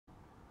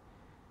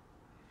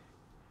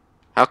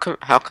How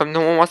come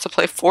no one wants to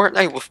play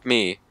Fortnite with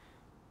me?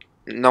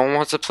 No one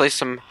wants to play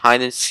some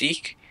hide and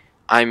seek?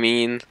 I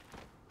mean,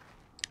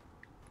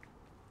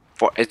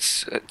 for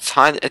it's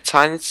hide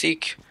and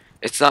seek.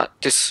 It's not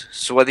just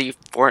sweaty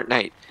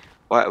Fortnite.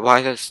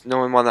 Why does no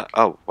one wanna?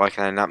 Oh, why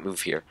can I not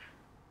move here?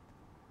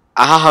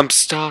 Ah, I'm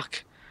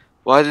stuck.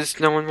 Why does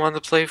no one want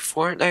to play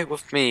Fortnite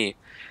with me?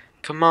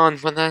 Come on,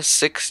 when that's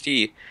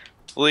 60.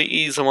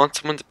 Please, I want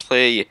someone to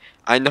play.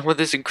 I know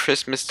it isn't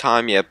Christmas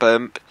time yet,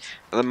 but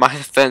in my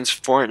defense,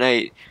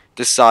 Fortnite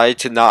decided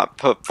to not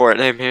put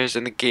Fortnite mirrors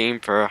in the game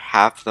for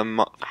half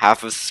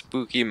of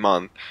Spooky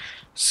Month.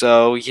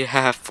 So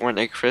yeah,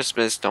 Fortnite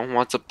Christmas don't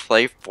want to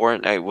play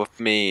Fortnite with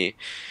me.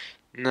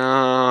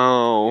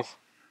 No.